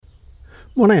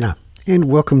Morena, and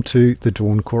welcome to the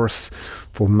Dawn Chorus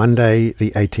for Monday,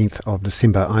 the 18th of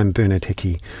December. I'm Bernard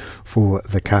Hickey for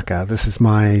the Kaka. This is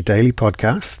my daily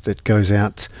podcast that goes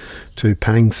out to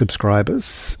paying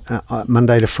subscribers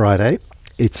Monday to Friday.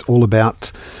 It's all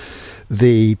about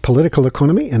the political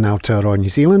economy in Aotearoa, New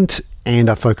Zealand, and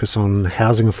I focus on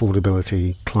housing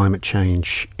affordability, climate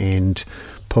change, and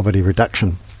poverty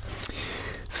reduction.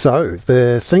 So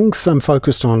the things I'm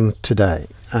focused on today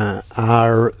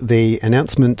are the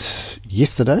announcement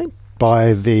yesterday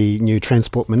by the new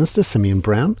Transport Minister, Simeon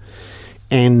Brown,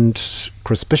 and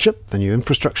Chris Bishop, the new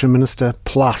Infrastructure Minister,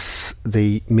 plus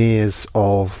the mayors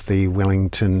of the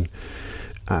Wellington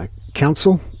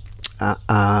Council, Tori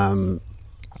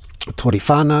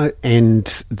Whānau,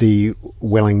 and the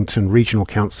Wellington Regional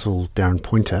Council, Darren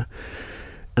Pointer.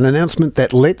 An announcement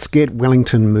that Let's Get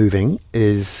Wellington Moving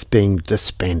is being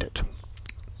disbanded.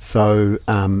 So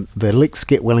the Let's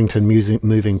Get Wellington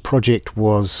Moving project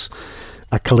was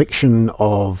a collection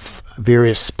of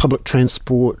various public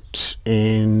transport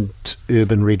and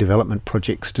urban redevelopment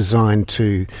projects designed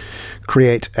to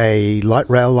create a light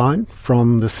rail line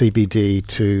from the CBD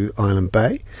to Island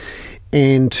Bay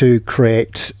and to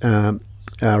create a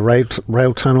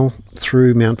rail tunnel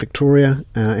through Mount Victoria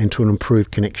and to improve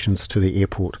connections to the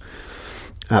airport.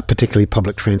 Particularly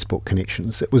public transport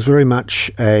connections. It was very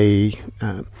much a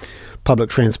public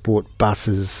transport,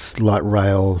 buses, light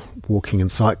rail, walking and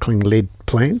cycling-led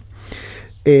plan.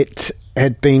 It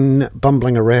had been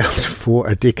bumbling around for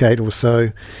a decade or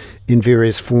so in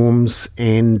various forms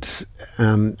and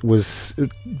was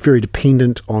very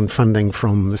dependent on funding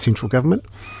from the central government.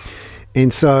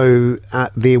 And so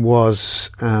there was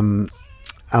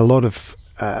a lot of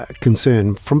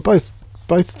concern from both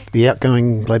the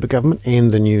outgoing Labour government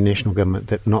and the new national government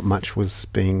that not much was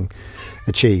being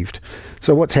achieved.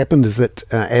 So what's happened is that,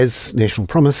 as National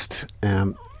promised,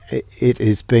 it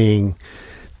is being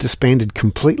disbanded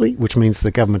completely, which means the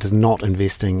government is not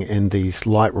investing in these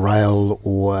light rail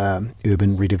or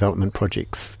urban redevelopment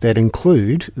projects that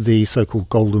include the so-called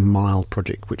Golden Mile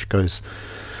project, which goes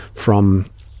from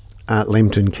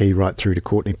Lambton Quay right through to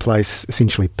Courtenay Place,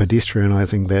 essentially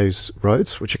pedestrianising those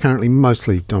roads, which are currently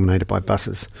mostly dominated by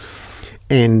buses.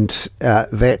 And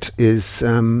that is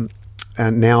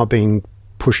now being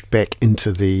pushed back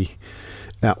into the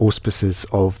auspices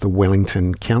of the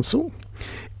Wellington Council.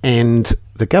 And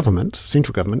the government,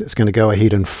 central government, is going to go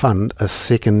ahead and fund a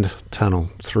second tunnel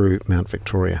through Mount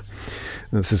Victoria.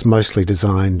 And this is mostly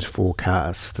designed for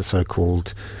cars, the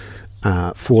so-called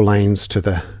 4 lanes to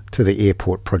the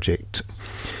airport project.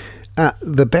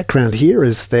 The background here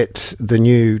is that the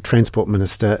new Transport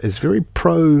Minister is very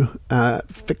pro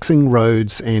fixing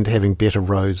roads and having better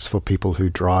roads for people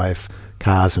who drive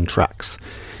cars and trucks.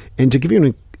 And to give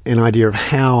you an idea of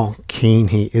how keen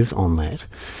he is on that,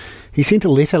 he sent a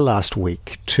letter last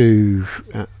week to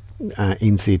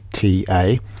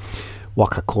NZTA,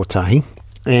 Waka Kotahi,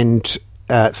 and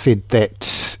said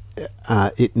that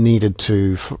it needed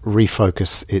to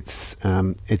refocus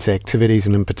its activities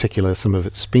and in particular some of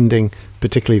its spending,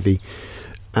 particularly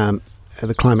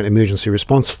the Climate Emergency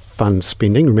Response Fund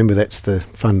spending. Remember, that's the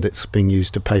fund that's being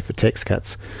used to pay for tax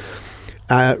cuts.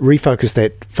 Refocus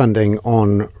that funding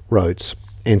on roads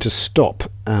and to stop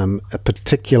a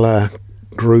particular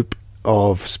group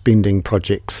of spending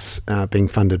projects being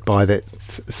funded by that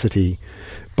city,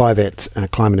 by that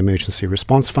Climate Emergency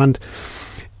Response Fund.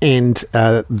 And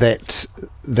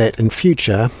that in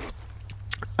future,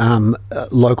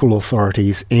 local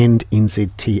authorities and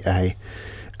NZTA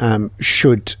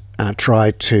should try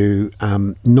to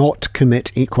not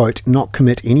commit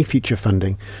any future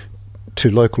funding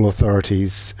to local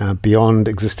authorities beyond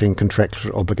existing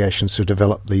contractual obligations to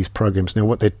develop these programs. Now,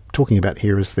 what they're talking about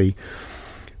here is the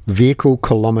vehicle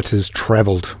kilometres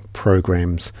travelled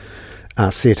programs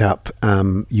set up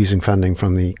using funding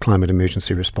from the Climate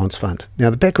Emergency Response Fund. Now,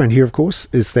 the background here, of course,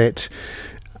 is that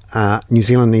New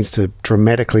Zealand needs to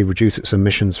dramatically reduce its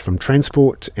emissions from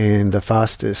transport, and the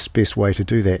fastest, best way to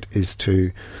do that is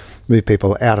to move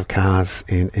people out of cars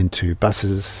and into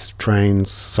buses,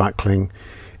 trains, cycling,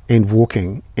 and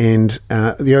walking. And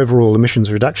the overall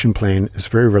emissions reduction plan is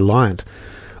very reliant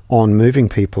on moving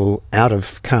people out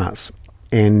of cars.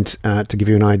 And to give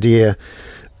you an idea,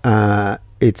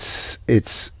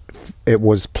 it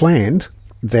was planned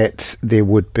that there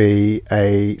would be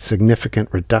a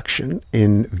significant reduction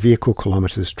in vehicle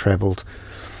kilometres travelled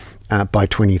by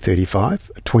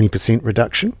 2035, a 20%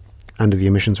 reduction under the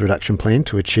emissions reduction plan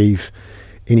to achieve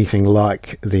anything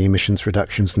like the emissions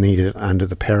reductions needed under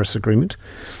the Paris Agreement.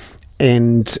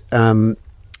 And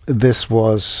this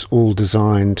was all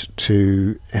designed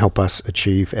to help us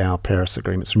achieve our Paris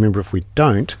agreements. Remember, if we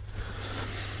don't,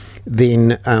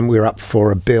 then we're up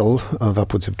for a bill of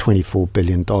upwards of $24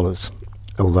 billion,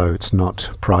 although it's not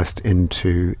priced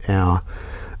into our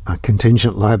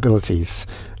contingent liabilities.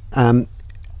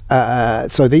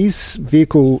 So these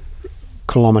vehicle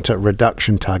kilometre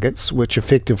reduction targets, which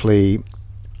effectively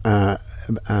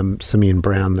Simeon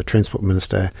Brown, the Transport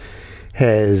Minister,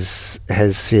 has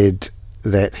said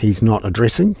that he's not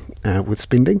addressing with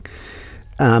spending,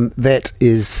 that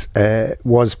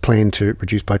was planned to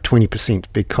reduce by 20%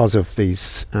 because of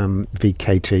these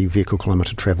VKT, vehicle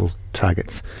kilometre travel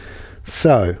targets.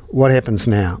 So what happens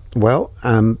now? Well,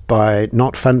 by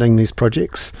not funding these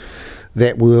projects,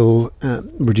 that will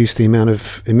reduce the amount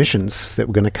of emissions that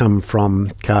were going to come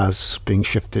from cars being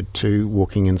shifted to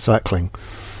walking and cycling.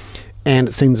 And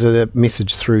it sends a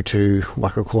message through to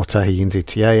Waka Kotahi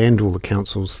NZTA and all the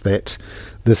councils that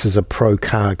this is a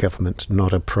pro-car government,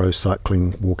 not a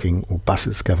pro-cycling, walking or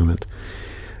buses government.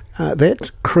 That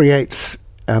creates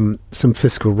some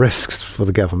fiscal risks for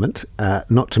the government,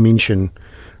 not to mention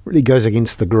really goes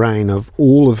against the grain of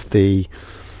all of the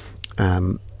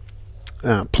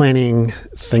planning,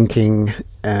 thinking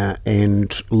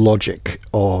and logic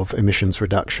of emissions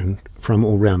reduction from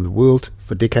all around the world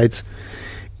for decades.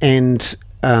 And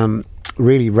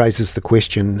really raises the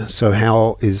question, so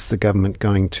how is the government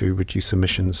going to reduce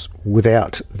emissions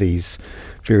without these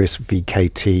various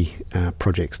VKT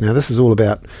projects? Now, this is all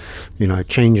about,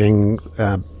 changing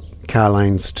car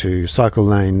lanes to cycle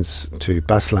lanes, to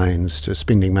bus lanes, to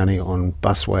spending money on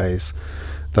busways,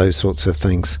 those sorts of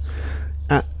things.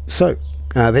 So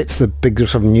that's the big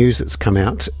sort of news that's come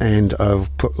out, and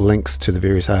I've put links to the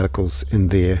various articles in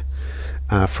there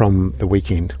from the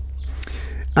weekend.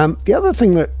 The other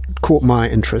thing that caught my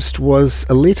interest was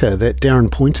a letter that Darren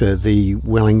Pointer, the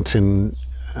Wellington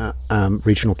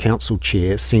Regional Council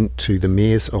Chair, sent to the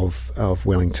mayors of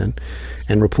Wellington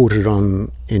and reported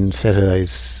on in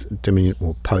Saturday's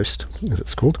Dominion Post, as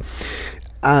it's called.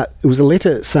 It was a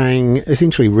letter saying,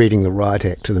 essentially reading the Riot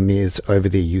Act to the mayors over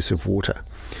their use of water.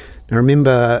 Now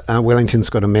remember, Wellington's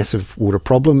got a massive water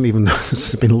problem. Even though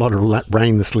there's been a lot of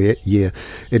rain this year,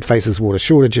 it faces water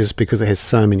shortages because it has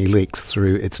so many leaks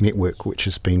through its network, which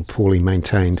has been poorly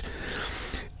maintained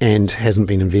and hasn't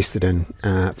been invested in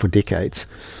for decades,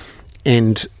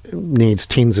 and needs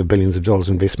tens of billions of dollars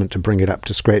investment to bring it up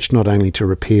to scratch, not only to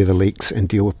repair the leaks and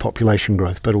deal with population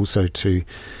growth, but also to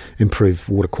improve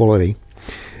water quality.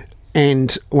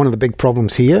 And one of the big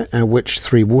problems here, which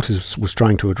Three Waters was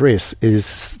trying to address,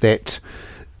 is that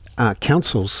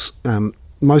councils,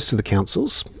 most of the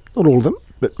councils, not all of them,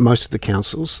 but most of the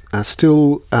councils are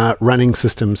still running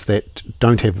systems that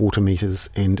don't have water meters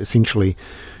and essentially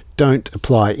don't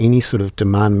apply any sort of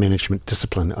demand management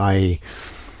discipline, i.e.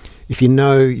 if you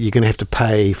know you're going to have to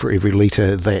pay for every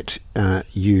litre that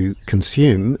you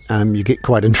consume, you get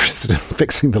quite interested in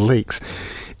fixing the leaks.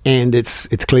 And it's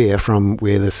clear from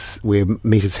where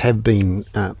meters have been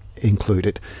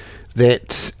included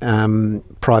that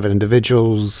private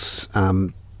individuals,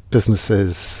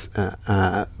 businesses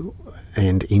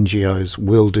and NGOs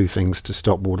will do things to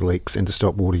stop water leaks and to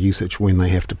stop water usage when they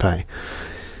have to pay.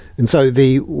 And so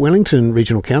the Wellington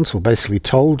Regional Council basically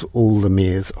told all the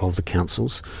mayors of the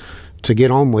councils to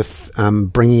get on with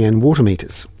bringing in water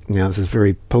meters. Now, this is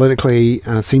very politically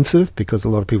sensitive because a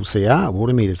lot of people say,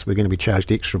 water meters, we're going to be charged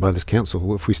extra by this council.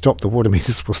 Well, if we stop the water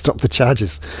meters, we'll stop the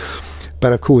charges.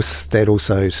 But of course, that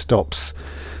also stops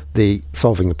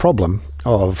solving the problem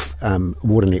of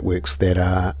water networks that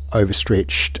are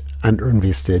overstretched,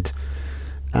 underinvested,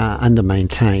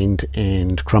 under-maintained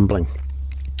and crumbling.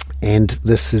 And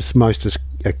this is most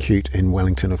acute in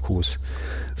Wellington, of course.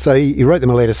 So he wrote them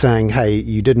a letter saying, hey,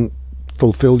 you didn't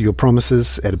fulfill your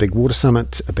promises at a big water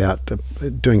summit about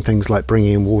doing things like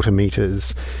bringing in water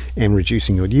meters and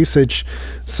reducing your usage.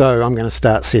 So I'm going to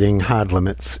start setting hard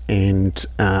limits and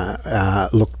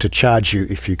look to charge you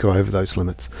if you go over those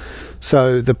limits.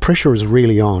 So the pressure is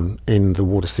really on in the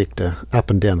water sector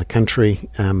up and down the country.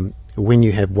 When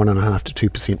you have 1.5 to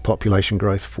 2% population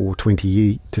growth for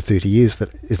 20 to 30 years that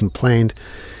isn't planned,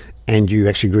 and you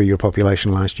actually grew your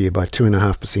population last year by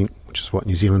 2.5%, which is what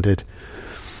New Zealand did,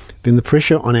 then the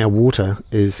pressure on our water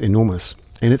is enormous.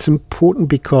 And it's important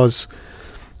because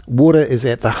water is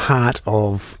at the heart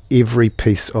of every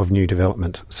piece of new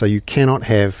development. So you cannot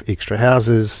have extra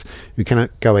houses, you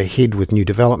cannot go ahead with new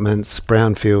developments,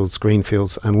 brownfields,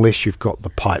 greenfields, unless you've got the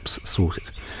pipes sorted.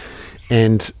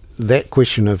 And that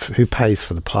question of who pays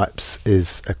for the pipes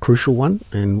is a crucial one,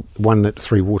 and one that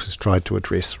Three Waters tried to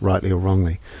address, rightly or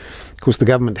wrongly. Of course, the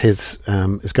government is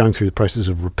going through the process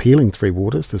of repealing Three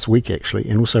Waters this week, actually,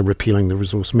 and also repealing the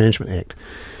Resource Management Act,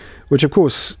 which, of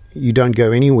course, you don't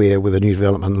go anywhere with a new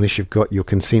development unless you've got your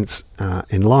consents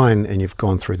in line and you've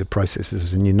gone through the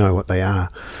processes and you know what they are.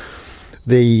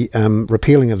 The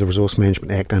repealing of the Resource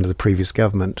Management Act under the previous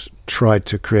government tried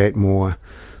to create more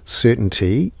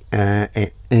certainty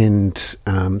and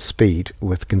speed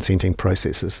with consenting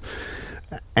processes.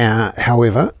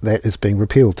 However, that is being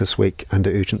repealed this week under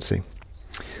urgency.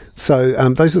 So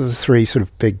those are the three sort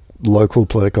of big local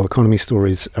political economy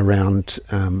stories around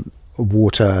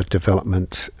water,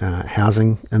 development,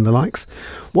 housing and the likes.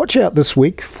 Watch out this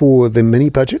week for the mini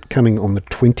budget coming on the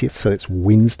 20th, so it's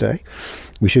Wednesday.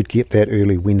 We should get that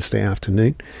early Wednesday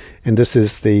afternoon. And this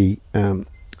is the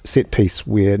set piece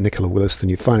where Nicola Willis, the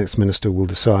new finance minister, will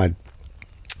decide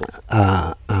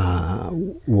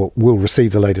we'll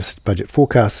receive the latest budget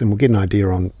forecasts and we'll get an idea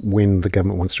on when the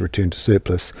government wants to return to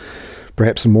surplus.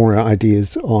 Perhaps some more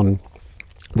ideas on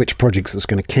which projects it's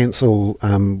going to cancel,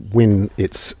 when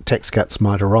its tax cuts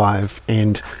might arrive,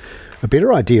 and a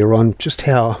better idea on just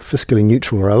how fiscally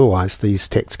neutral or otherwise these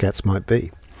tax cuts might be.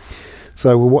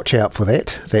 So we'll watch out for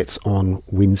that. That's on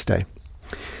Wednesday.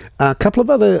 A couple of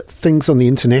other things on the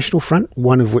international front,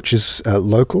 one of which is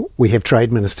local. We have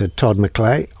Trade Minister Todd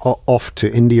McClay off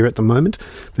to India at the moment.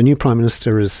 The new Prime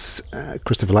Minister, is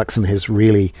Christopher Luxon, has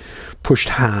really pushed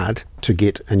hard to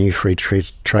get a new free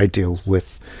trade deal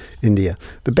with India.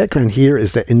 The background here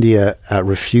is that India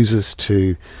refuses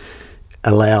to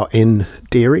allow in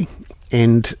dairy.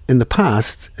 And in the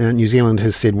past, New Zealand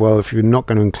has said, well, if you're not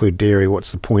going to include dairy,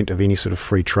 what's the point of any sort of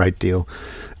free trade deal?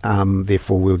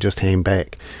 Therefore, we'll just hang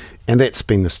back. And that's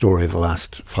been the story of the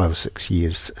last 5 or 6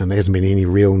 years. And there hasn't been any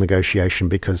real negotiation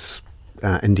because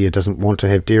India doesn't want to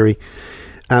have dairy.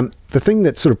 The thing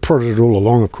that sort of prodded it all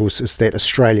along, of course, is that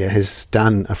Australia has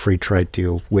done a free trade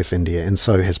deal with India, and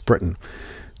so has Britain.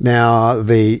 Now,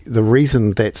 the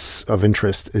reason that's of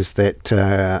interest is that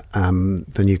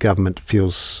the new government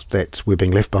feels that we're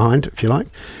being left behind, if you like,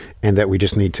 and that we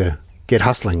just need to get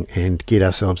hustling and get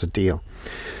ourselves a deal.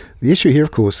 The issue here, of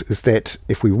course, is that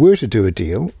if we were to do a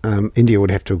deal, India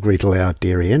would have to agree to allow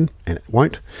dairy in, and it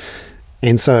won't.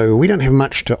 And so we don't have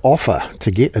much to offer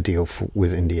to get a deal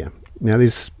with India. Now,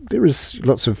 there is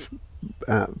lots of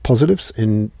positives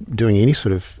in doing any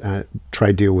sort of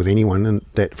trade deal with anyone, and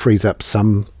that frees up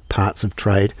some parts of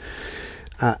trade.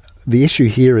 The issue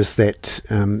here is that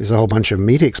there's a whole bunch of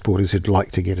meat exporters who'd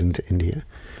like to get into India.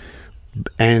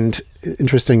 And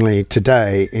interestingly,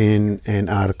 today in an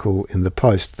article in the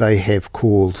Post, they have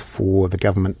called for the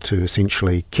government to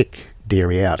essentially kick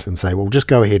dairy out and say, well, just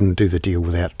go ahead and do the deal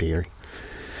without dairy.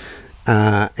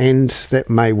 And that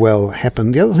may well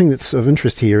happen. The other thing that's of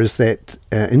interest here is that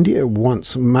India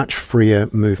wants much freer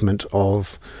movement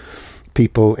of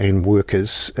people and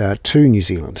workers to New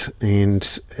Zealand.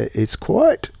 And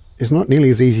it's not nearly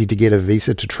as easy to get a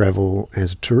visa to travel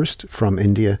as a tourist from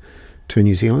India to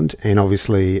New Zealand, and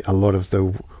obviously a lot of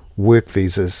the work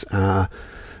visas are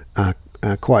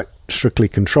quite strictly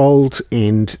controlled,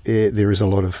 and there is a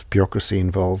lot of bureaucracy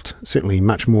involved, certainly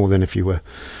much more than if you were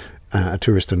a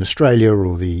tourist in Australia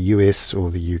or the US or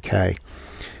the UK.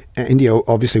 India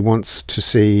obviously wants to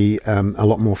see a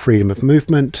lot more freedom of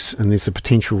movement, and there's a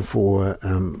potential for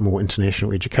more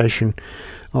international education,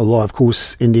 although of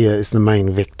course India is the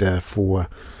main vector for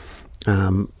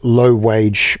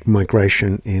low-wage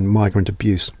migration and migrant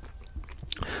abuse.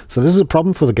 So this is a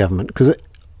problem for the government, because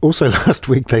also last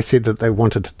week they said that they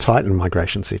wanted to tighten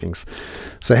migration settings.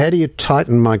 So how do you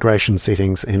tighten migration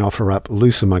settings and offer up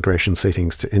looser migration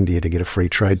settings to India to get a free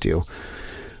trade deal?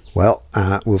 Well,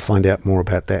 we'll find out more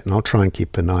about that, and I'll try and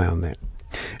keep an eye on that.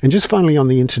 And just finally on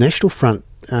the international front,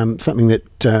 something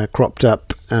that cropped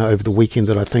up over the weekend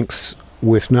that I think's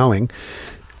worth knowing.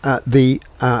 The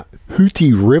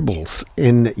Houthi rebels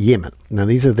in Yemen. Now,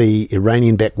 these are the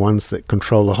Iranian-backed ones that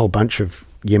control a whole bunch of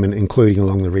Yemen, including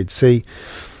along the Red Sea,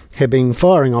 have been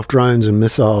firing off drones and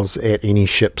missiles at any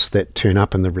ships that turn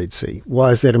up in the Red Sea.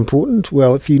 Why is that important?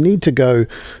 Well, if you need to go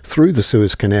through the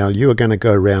Suez Canal, you are going to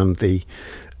go around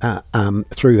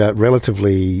through a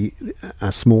relatively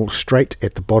small strait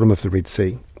at the bottom of the Red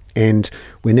Sea. And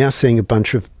we're now seeing a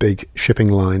bunch of big shipping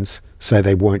lines say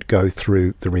they won't go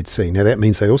through the Red Sea. Now, that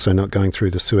means they're also not going through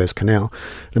the Suez Canal.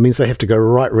 It means they have to go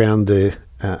right around the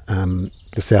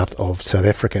south of South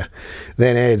Africa.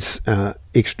 That adds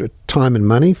extra time and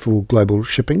money for global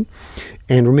shipping.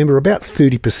 And remember, about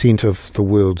 30% of the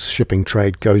world's shipping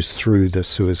trade goes through the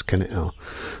Suez Canal.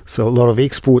 So a lot of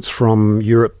exports from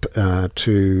Europe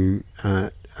to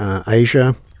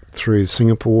Asia, through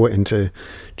Singapore into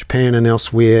Japan and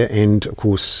elsewhere, and of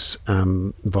course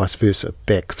vice versa,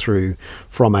 back through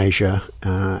from Asia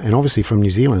and obviously from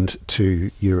New Zealand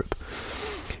to Europe.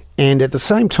 And at the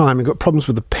same time, we've got problems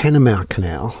with the Panama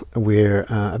Canal, where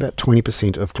about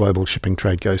 20% of global shipping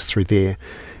trade goes through there.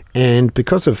 And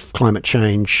because of climate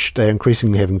change, they're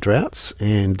increasingly having droughts,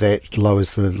 and that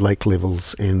lowers the lake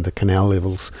levels and the canal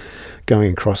levels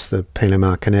going across the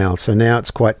Panama Canal. So now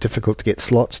it's quite difficult to get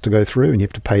slots to go through, and you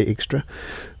have to pay extra.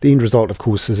 The end result, of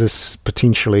course, is this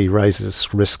potentially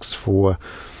raises risks for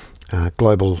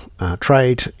global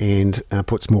trade and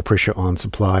puts more pressure on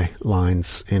supply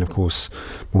lines and, of course,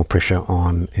 more pressure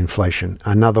on inflation.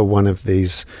 Another one of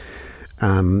these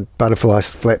butterfly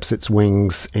flaps its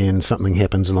wings and something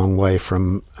happens a long way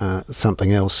from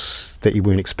something else that you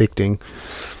weren't expecting.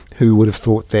 Who would have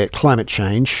thought that climate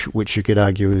change, which you could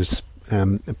argue is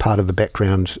part of the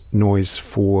background noise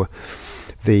for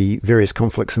the various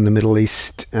conflicts in the Middle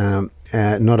East,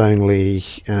 not only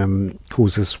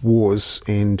causes wars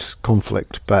and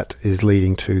conflict, but is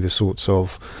leading to the sorts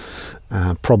of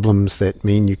problems that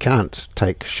mean you can't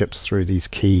take ships through these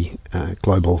key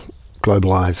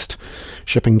globalized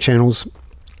shipping channels,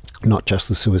 not just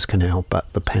the Suez Canal,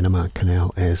 but the Panama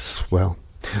Canal as well.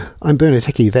 I'm Bernard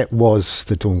Hickey. That was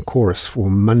the Dawn Chorus for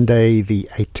Monday, the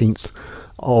 18th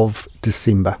of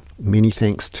December. Many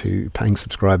thanks to paying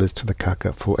subscribers to the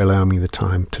Kaka for allowing me the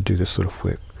time to do this sort of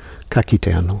work. Ka kite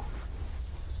anō.